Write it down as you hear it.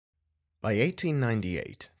By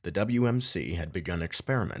 1898, the WMC had begun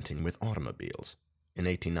experimenting with automobiles. In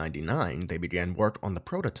 1899, they began work on the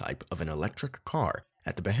prototype of an electric car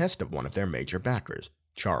at the behest of one of their major backers,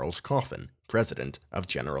 Charles Coffin, president of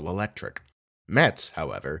General Electric. Metz,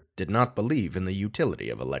 however, did not believe in the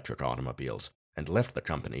utility of electric automobiles and left the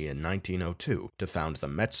company in 1902 to found the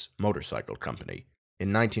Metz Motorcycle Company.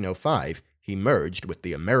 In 1905, he merged with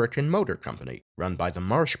the American Motor Company, run by the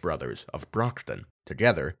Marsh brothers of Brockton.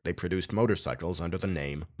 Together, they produced motorcycles under the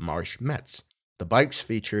name Marsh-Metz. The bikes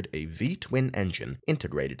featured a V-twin engine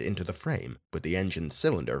integrated into the frame, with the engine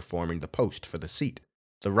cylinder forming the post for the seat.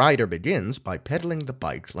 The rider begins by pedaling the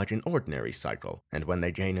bike like an ordinary cycle, and when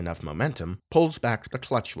they gain enough momentum, pulls back the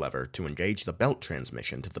clutch lever to engage the belt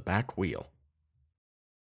transmission to the back wheel.